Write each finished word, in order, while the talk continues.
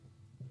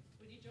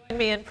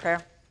Me in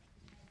prayer.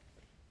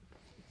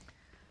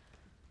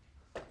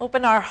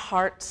 Open our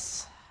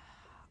hearts,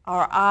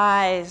 our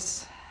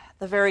eyes,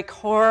 the very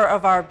core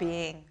of our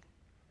being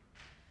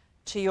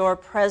to your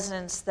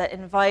presence that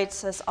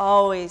invites us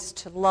always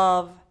to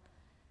love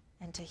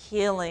and to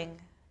healing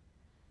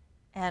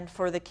and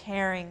for the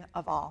caring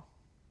of all.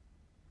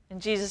 In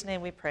Jesus'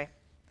 name we pray.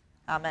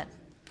 Amen.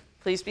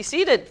 Please be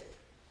seated.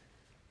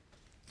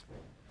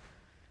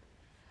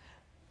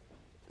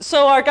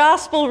 So our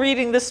gospel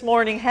reading this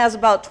morning has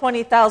about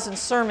 20,000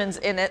 sermons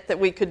in it that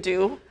we could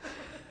do.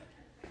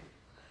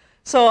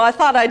 So I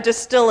thought I'd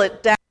distill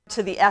it down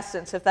to the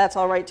essence, if that's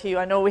all right to you.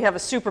 I know we have a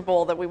Super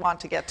Bowl that we want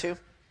to get to.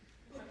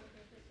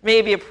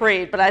 Maybe a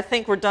parade, but I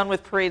think we're done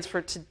with parades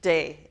for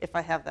today, if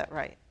I have that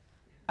right.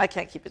 I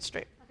can't keep it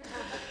straight.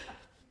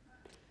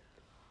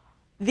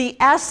 The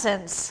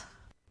essence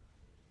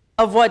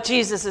of what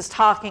Jesus is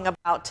talking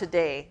about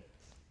today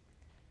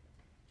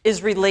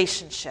is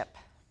relationship.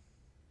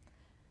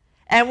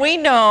 And we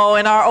know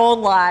in our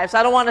own lives,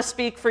 I don't want to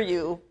speak for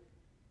you,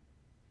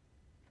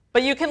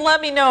 but you can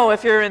let me know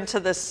if you're in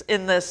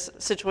this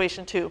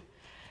situation too,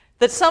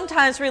 that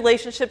sometimes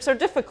relationships are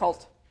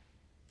difficult.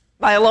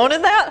 Am I alone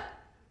in that?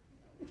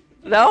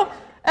 No?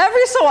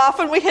 Every so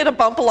often we hit a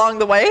bump along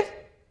the way.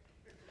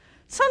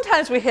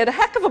 Sometimes we hit a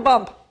heck of a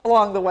bump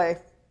along the way,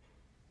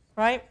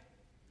 right?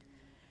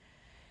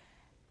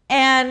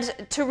 And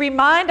to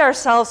remind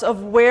ourselves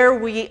of where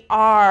we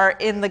are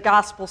in the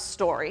gospel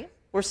story,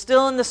 we're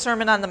still in the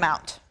Sermon on the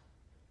Mount,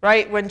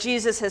 right? When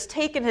Jesus has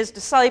taken his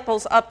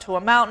disciples up to a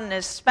mountain and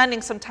is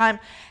spending some time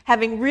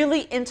having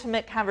really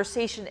intimate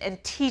conversation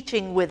and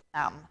teaching with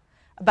them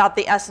about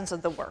the essence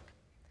of the work.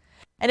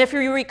 And if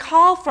you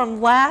recall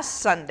from last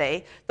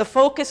Sunday, the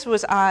focus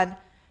was on,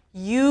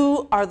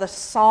 you are the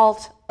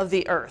salt of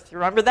the earth. You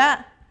remember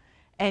that?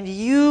 And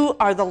you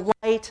are the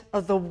light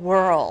of the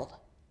world.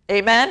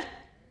 Amen?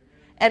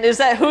 And is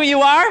that who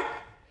you are?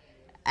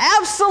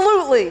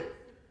 Absolutely.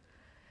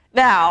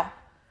 Now,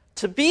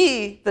 to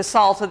be the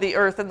salt of the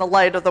earth and the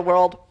light of the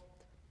world,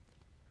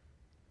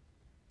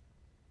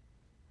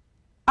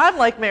 I'm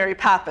like Mary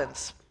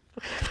Poppins.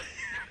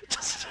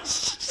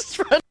 just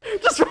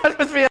run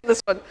with me on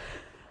this one.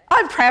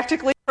 I'm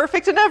practically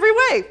perfect in every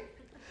way.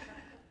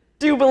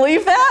 Do you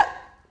believe that?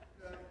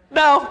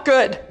 No?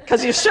 Good,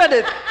 because you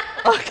shouldn't.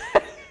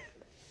 Okay.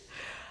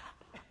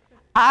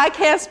 I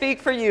can't speak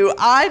for you.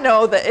 I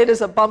know that it is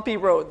a bumpy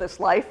road, this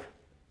life.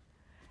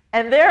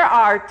 And there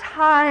are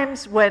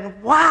times when,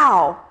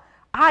 wow,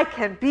 I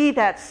can be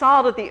that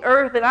salt of the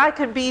earth and I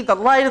can be the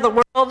light of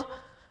the world.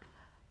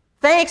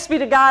 Thanks be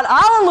to God.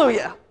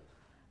 Hallelujah.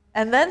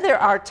 And then there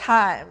are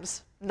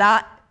times,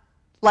 not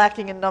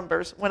lacking in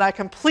numbers, when I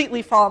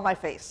completely fall on my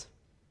face.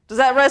 Does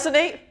that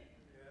resonate?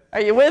 Are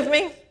you with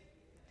me?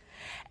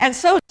 And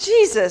so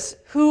Jesus,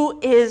 who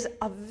is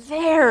a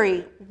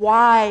very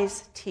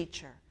wise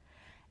teacher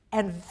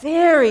and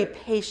very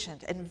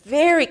patient and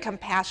very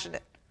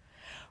compassionate,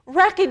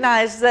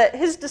 recognized that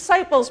his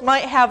disciples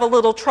might have a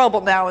little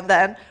trouble now and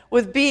then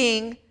with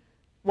being,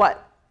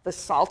 what? The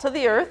salt of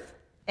the earth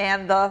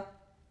and the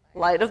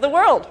light of the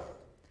world.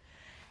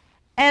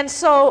 And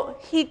so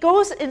he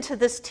goes into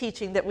this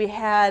teaching that we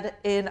had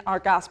in our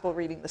gospel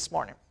reading this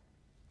morning.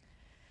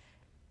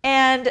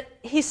 And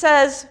he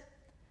says,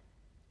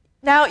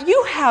 now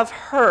you have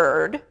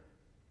heard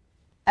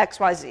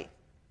XYZ,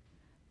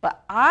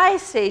 but I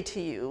say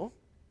to you,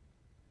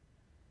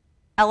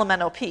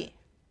 LMNOP.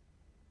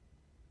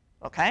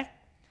 Okay?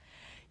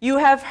 You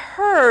have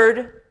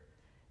heard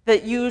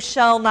that you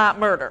shall not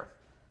murder.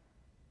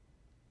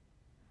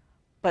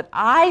 But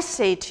I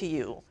say to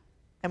you,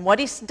 and what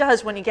he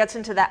does when he gets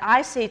into that,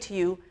 I say to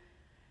you,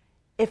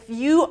 if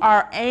you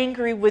are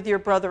angry with your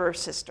brother or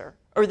sister,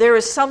 or there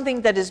is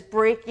something that is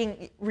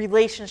breaking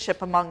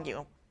relationship among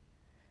you,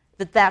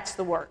 that's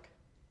the work.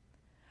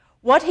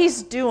 What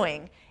he's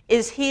doing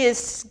is he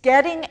is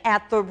getting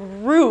at the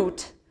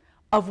root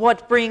of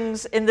what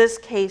brings, in this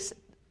case,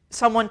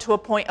 someone to a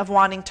point of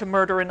wanting to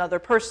murder another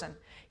person.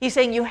 He's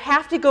saying you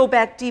have to go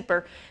back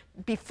deeper.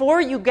 Before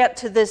you get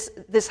to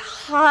this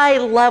high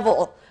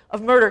level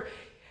of murder,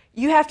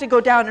 you have to go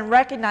down and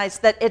recognize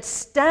that it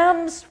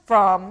stems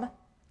from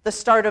the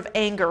start of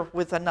anger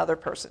with another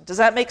person. Does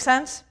that make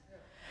sense?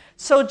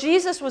 So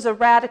Jesus was a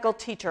radical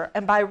teacher,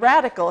 and by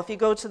radical, if you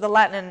go to the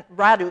Latin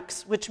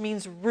radux, which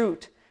means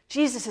root,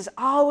 Jesus is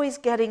always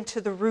getting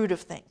to the root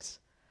of things.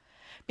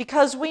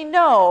 Because we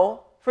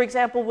know, for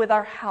example, with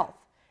our health,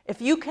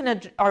 if you can,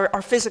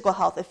 our physical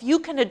health, if you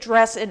can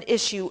address an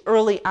issue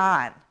early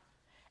on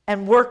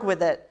and work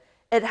with it,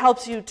 it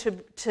helps you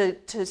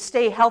to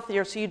stay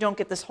healthier so you don't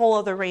get this whole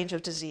other range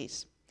of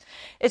disease.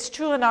 It's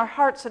true in our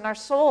hearts and our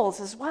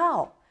souls as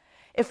well.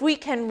 If we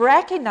can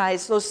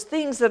recognize those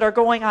things that are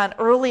going on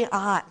early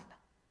on,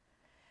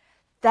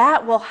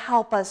 that will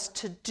help us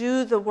to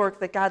do the work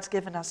that God's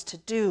given us to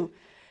do,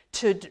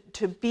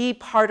 to be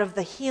part of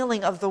the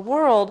healing of the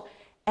world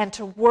and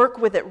to work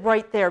with it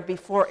right there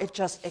before it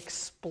just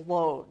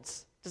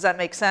explodes. Does that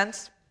make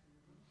sense?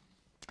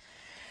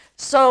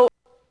 So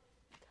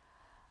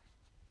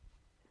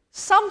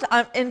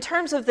in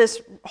terms of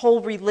this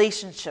whole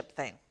relationship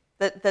thing,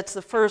 that's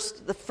the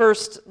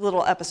first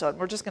little episode.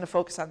 We're just going to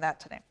focus on that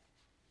today.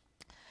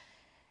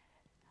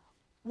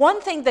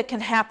 One thing that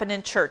can happen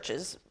in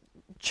churches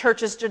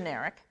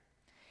generic,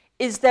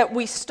 is that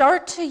we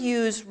start to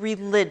use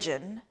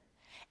religion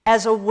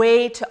as a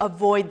way to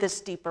avoid this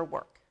deeper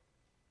work.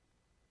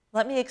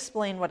 Let me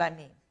explain what I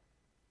mean.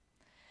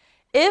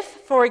 If,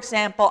 for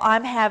example,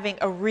 I'm having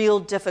a real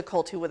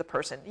difficulty with a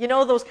person, you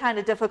know those kind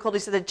of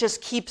difficulties that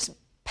just keeps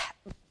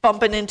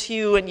bumping into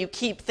you and you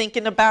keep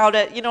thinking about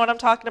it, you know what I'm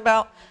talking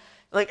about?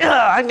 Like,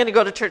 I'm going to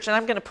go to church and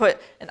I'm going to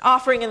put an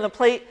offering in the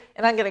plate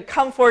and I'm going to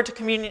come forward to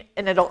communion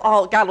and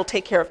God will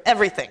take care of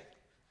everything.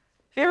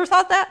 Have you ever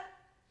thought that?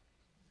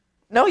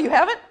 No, you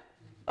haven't?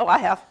 Oh, I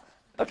have.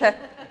 Okay.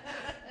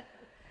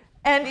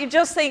 And you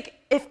just think,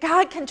 if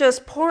God can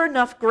just pour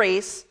enough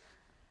grace,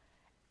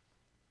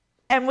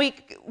 and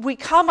we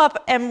come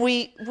up and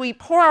we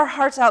pour our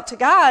hearts out to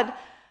God,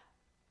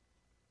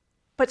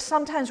 but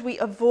sometimes we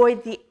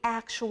avoid the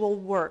actual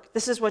work.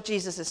 This is what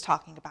Jesus is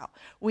talking about.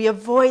 We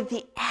avoid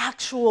the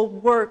actual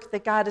work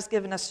that God has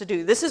given us to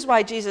do. This is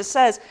why Jesus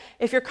says,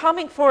 if you're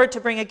coming forward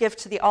to bring a gift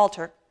to the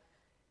altar,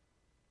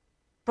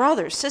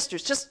 brothers,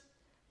 sisters, just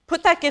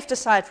put that gift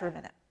aside for a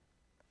minute.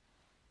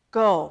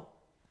 Go.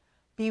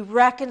 Be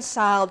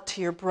reconciled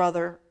to your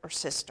brother or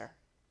sister.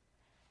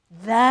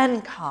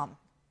 Then come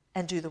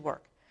and do the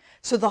work.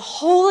 So the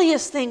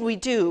holiest thing we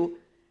do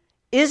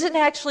isn't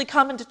actually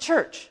coming to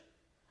church.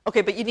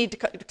 Okay, but you need to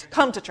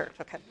come to church,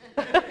 okay?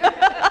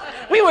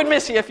 We would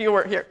miss you if you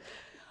weren't here.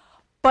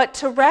 But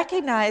to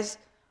recognize,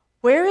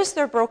 where is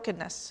there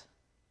brokenness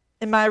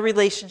in my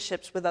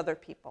relationships with other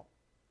people?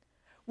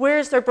 Where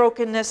is there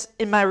brokenness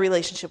in my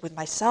relationship with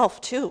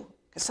myself, too?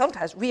 Because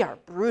sometimes we are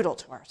brutal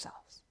to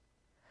ourselves.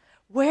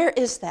 Where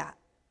is that?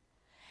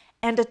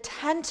 And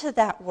attend to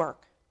that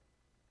work.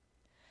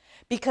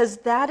 Because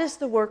that is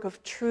the work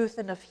of truth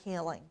and of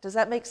healing. Does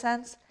that make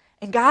sense?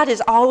 And God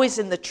is always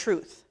in the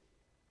truth.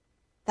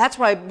 That's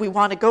why we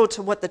want to go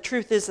to what the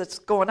truth is that's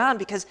going on,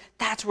 because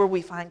that's where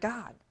we find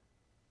God.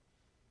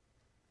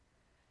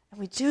 And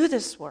we do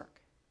this work.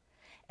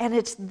 And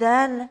it's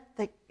then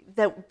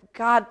that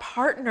God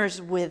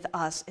partners with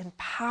us in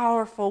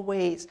powerful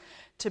ways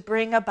to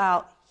bring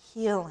about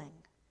healing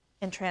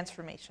and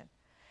transformation.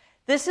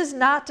 This is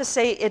not to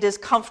say it is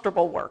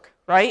comfortable work,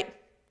 right?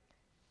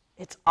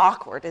 It's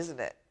awkward, isn't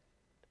it?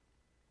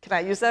 Can I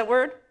use that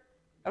word?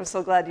 I'm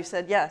so glad you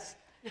said yes.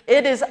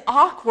 It is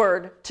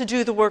awkward to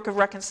do the work of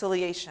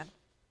reconciliation.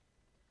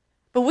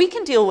 But we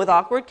can deal with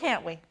awkward,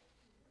 can't we?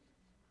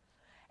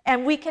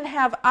 And we can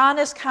have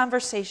honest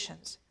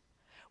conversations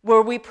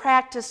where we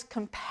practice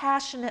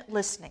compassionate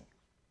listening,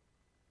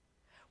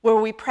 where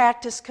we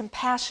practice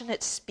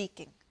compassionate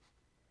speaking,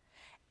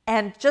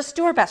 and just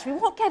do our best. We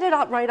won't get it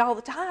out right all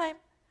the time,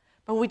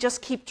 but we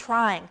just keep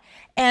trying.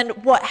 And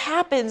what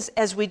happens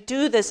as we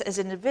do this as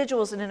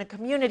individuals and in a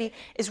community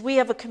is we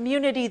have a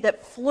community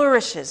that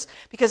flourishes,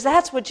 because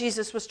that's what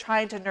Jesus was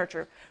trying to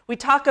nurture. We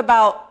talk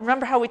about,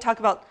 remember how we talk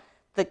about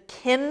the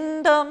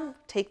kingdom,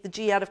 take the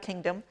G out of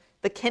kingdom,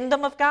 the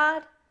kingdom of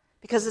God,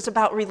 because it's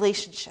about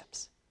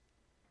relationships.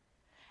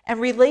 And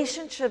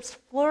relationships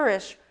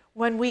flourish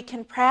when we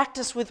can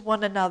practice with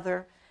one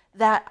another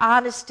that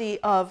honesty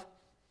of,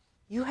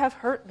 you have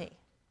hurt me,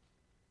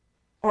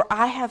 or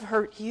I have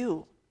hurt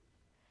you,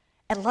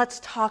 and let's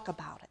talk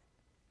about it,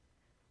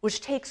 which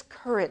takes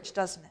courage,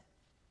 doesn't it?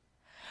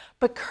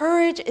 But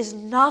courage is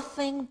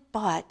nothing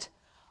but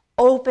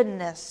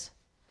openness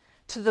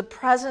to the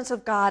presence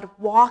of God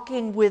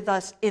walking with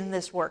us in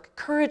this work.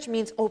 Courage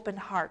means open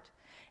heart.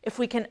 If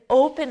we can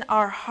open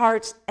our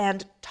hearts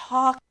and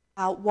talk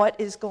about what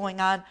is going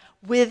on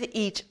with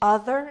each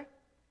other,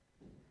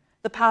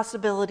 the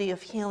possibility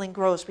of healing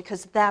grows,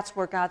 because that's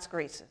where God's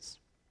grace is.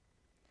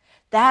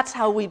 That's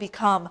how we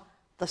become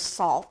the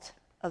salt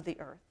of the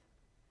earth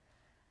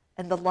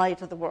and the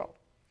light of the world.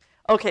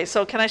 Okay,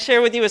 so can I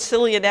share with you a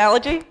silly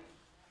analogy?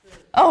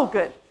 Oh,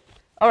 good.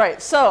 All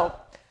right, so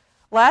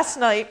last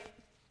night,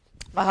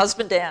 my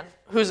husband Dan,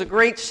 who's a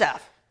great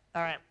chef,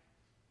 all right,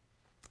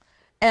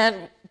 and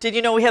did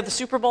you know we have the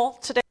Super Bowl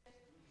today?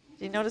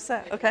 Did you notice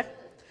that? Okay.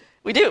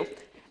 We do.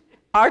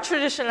 Our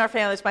tradition in our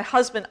family is my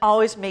husband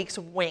always makes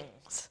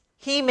wings.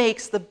 He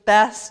makes the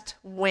best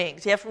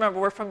wings. You have to remember,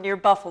 we're from near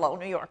Buffalo,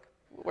 New York,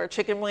 where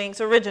chicken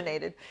wings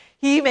originated.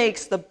 He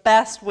makes the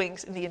best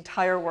wings in the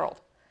entire world.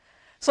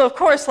 So, of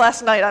course,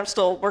 last night I'm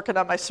still working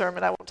on my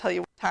sermon. I won't tell you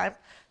what time.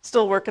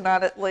 Still working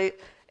on it late.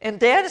 And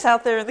Dan is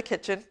out there in the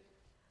kitchen,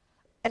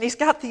 and he's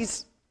got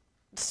this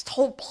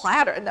whole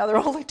platter, and now there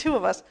are only two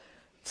of us,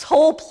 this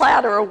whole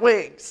platter of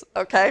wings,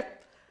 okay?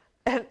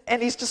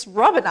 And he's just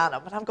rubbing on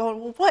them. And I'm going,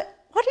 well, what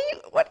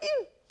are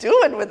you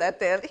doing with that,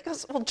 Dan? He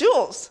goes, well,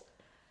 Jules,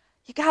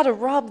 you got to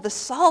rub the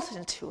salt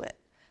into it.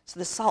 So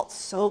the salt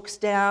soaks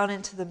down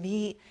into the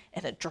meat,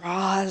 and it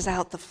draws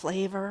out the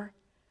flavor.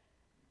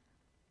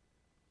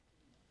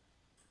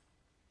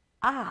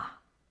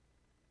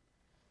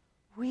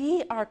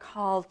 We are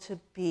called to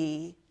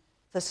be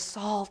the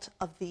salt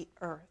of the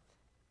earth,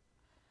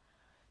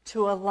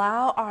 to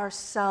allow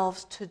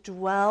ourselves to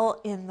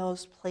dwell in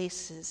those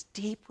places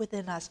deep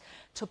within us,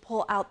 to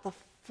pull out the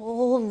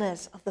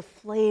fullness of the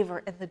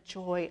flavor and the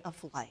joy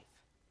of life.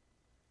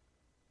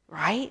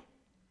 Right?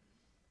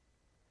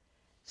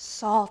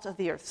 Salt of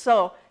the earth.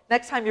 So,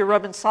 next time you're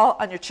rubbing salt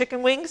on your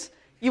chicken wings,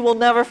 you will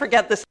never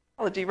forget this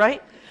analogy,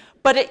 right?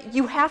 But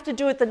you have to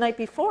do it the night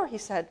before, he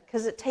said,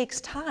 because it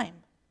takes time.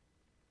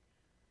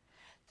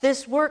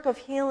 This work of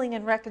healing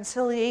and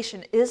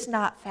reconciliation is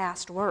not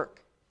fast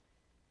work.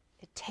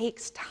 It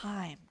takes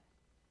time,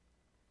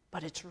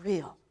 but it's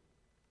real.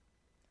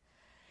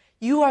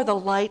 You are the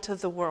light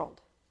of the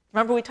world.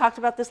 Remember we talked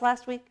about this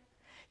last week?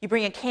 You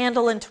bring a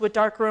candle into a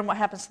dark room, what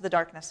happens to the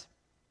darkness?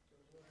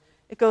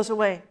 It goes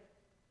away.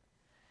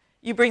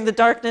 You bring the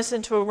darkness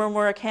into a room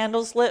where a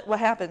candle's lit, what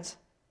happens?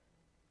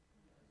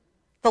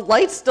 The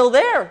light's still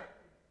there.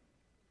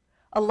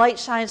 A light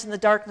shines in the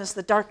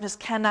darkness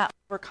cannot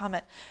overcome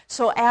it.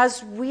 So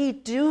as we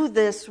do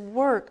this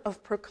work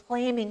of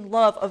proclaiming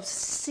love, of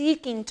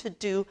seeking to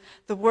do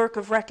the work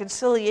of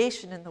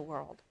reconciliation in the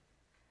world,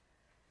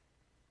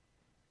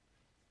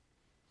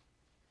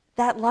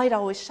 that light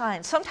always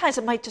shines. Sometimes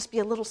it might just be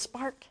a little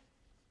spark,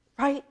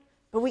 right?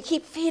 But we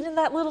keep feeding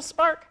that little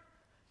spark.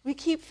 We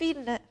keep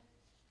feeding it.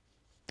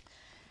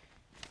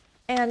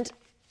 And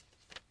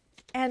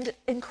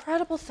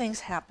incredible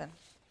things happen.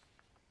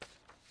 What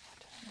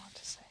do I want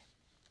to say?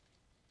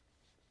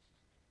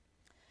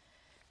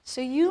 So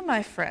you,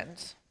 my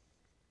friends,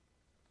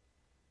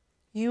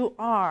 you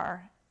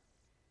are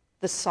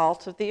the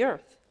salt of the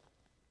earth.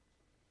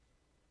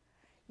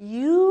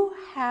 You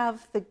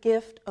have the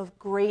gift of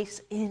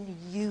grace in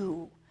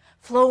you,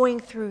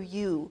 flowing through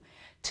you,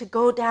 to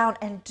go down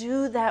and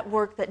do that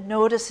work that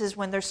notices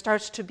when there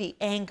starts to be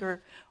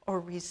anger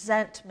or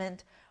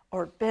resentment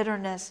or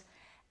bitterness.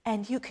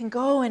 And you can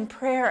go in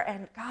prayer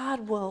and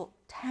God will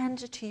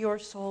tend to your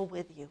soul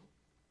with you.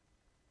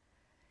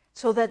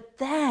 So that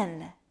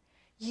then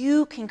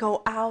you can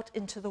go out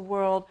into the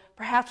world,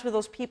 perhaps with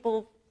those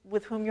people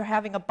with whom you're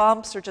having a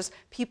bumps or just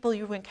people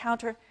you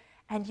encounter,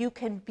 and you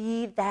can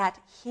be that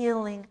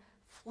healing,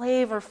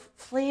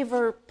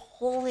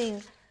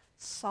 flavor-pulling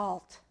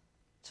salt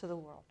to the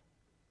world.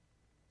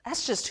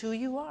 That's just who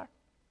you are.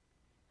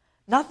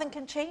 Nothing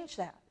can change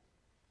that,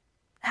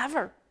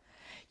 ever.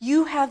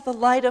 You have the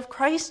light of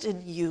Christ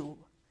in you.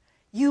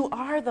 You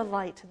are the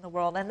light in the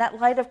world, and that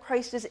light of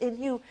Christ is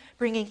in you,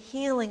 bringing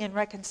healing and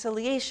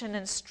reconciliation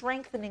and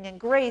strengthening and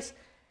grace,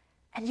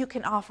 and you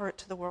can offer it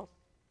to the world.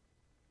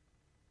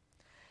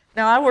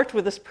 Now, I worked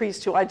with this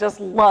priest who I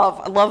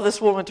love this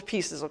woman to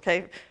pieces,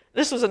 okay?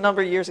 This was a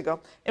number of years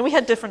ago, and we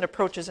had different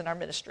approaches in our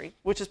ministry,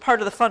 which is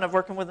part of the fun of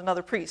working with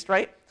another priest,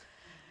 right?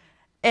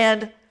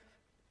 And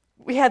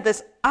we had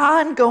this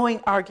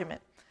ongoing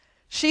argument.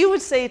 She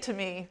would say to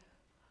me,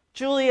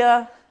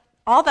 Julia,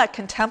 all that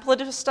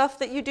contemplative stuff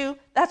that you do,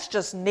 that's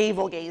just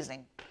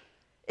navel-gazing.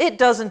 It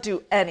doesn't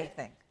do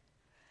anything.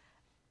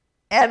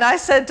 And I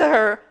said to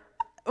her,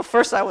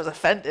 first I was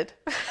offended.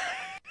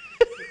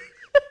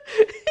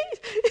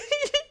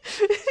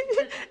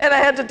 And I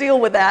had to deal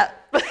with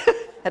that.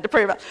 Had to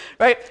pray about it,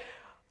 right?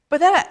 But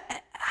then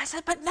I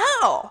said, but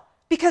no,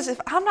 because if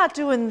I'm not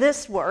doing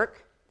this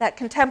work, that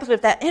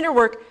contemplative, that inner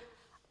work,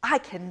 I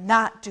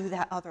cannot do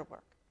that other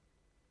work.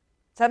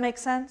 Does that make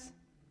sense?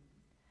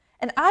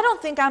 And I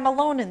don't think I'm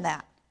alone in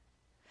that.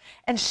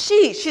 And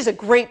she's a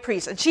great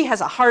priest, and she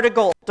has a heart of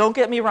gold. Don't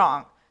get me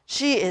wrong.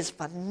 She is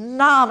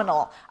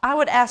phenomenal. I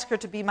would ask her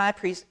to be my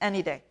priest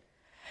any day.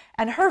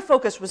 And her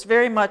focus was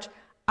very much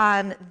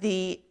on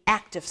the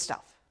active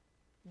stuff.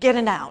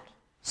 Getting out,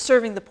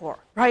 serving the poor,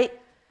 right?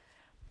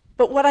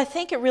 But what I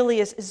think it really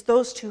is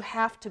those two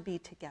have to be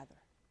together,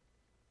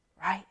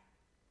 right?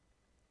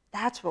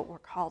 That's what we're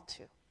called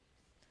to.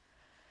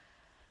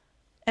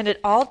 And it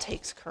all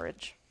takes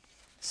courage.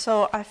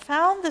 So I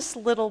found this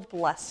little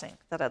blessing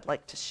that I'd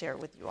like to share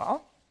with you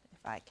all,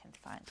 if I can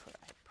find where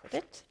I put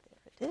it. There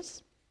it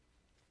is.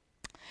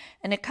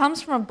 And it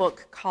comes from a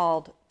book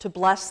called To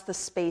Bless the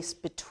Space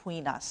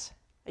Between Us.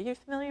 Are you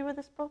familiar with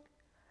this book?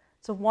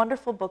 It's a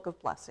wonderful book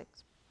of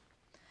blessings.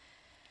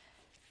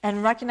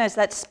 And recognize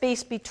that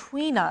space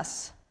between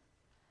us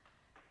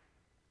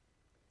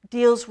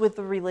deals with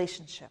the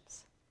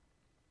relationships,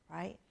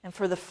 right? And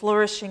for the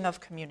flourishing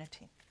of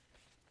community.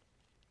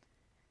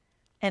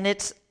 And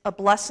it's a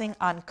blessing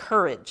on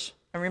courage.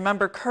 And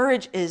remember,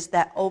 courage is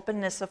that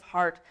openness of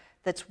heart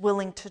that's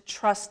willing to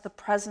trust the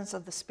presence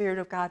of the Spirit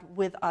of God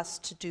with us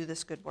to do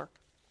this good work.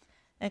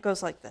 And it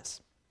goes like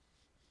this.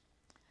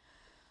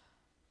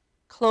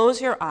 Close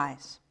your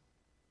eyes.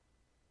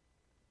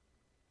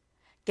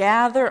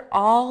 Gather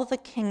all the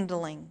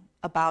kindling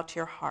about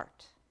your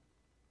heart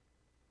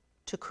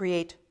to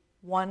create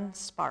one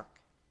spark.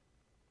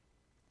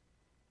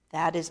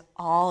 That is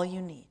all you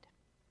need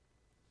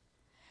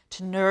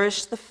to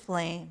nourish the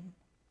flame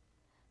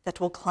that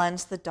will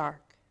cleanse the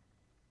dark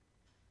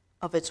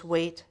of its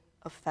weight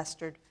of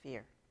festered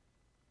fear.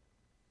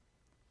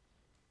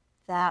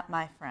 That,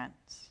 my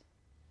friends,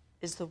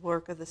 is the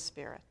work of the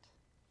Spirit.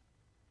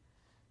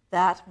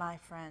 That, my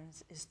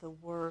friends, is the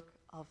work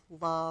of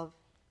love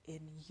in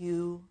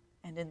you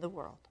and in the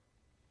world.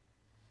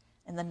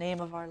 In the name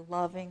of our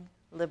loving,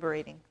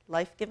 liberating,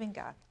 life-giving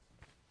God,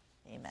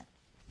 amen.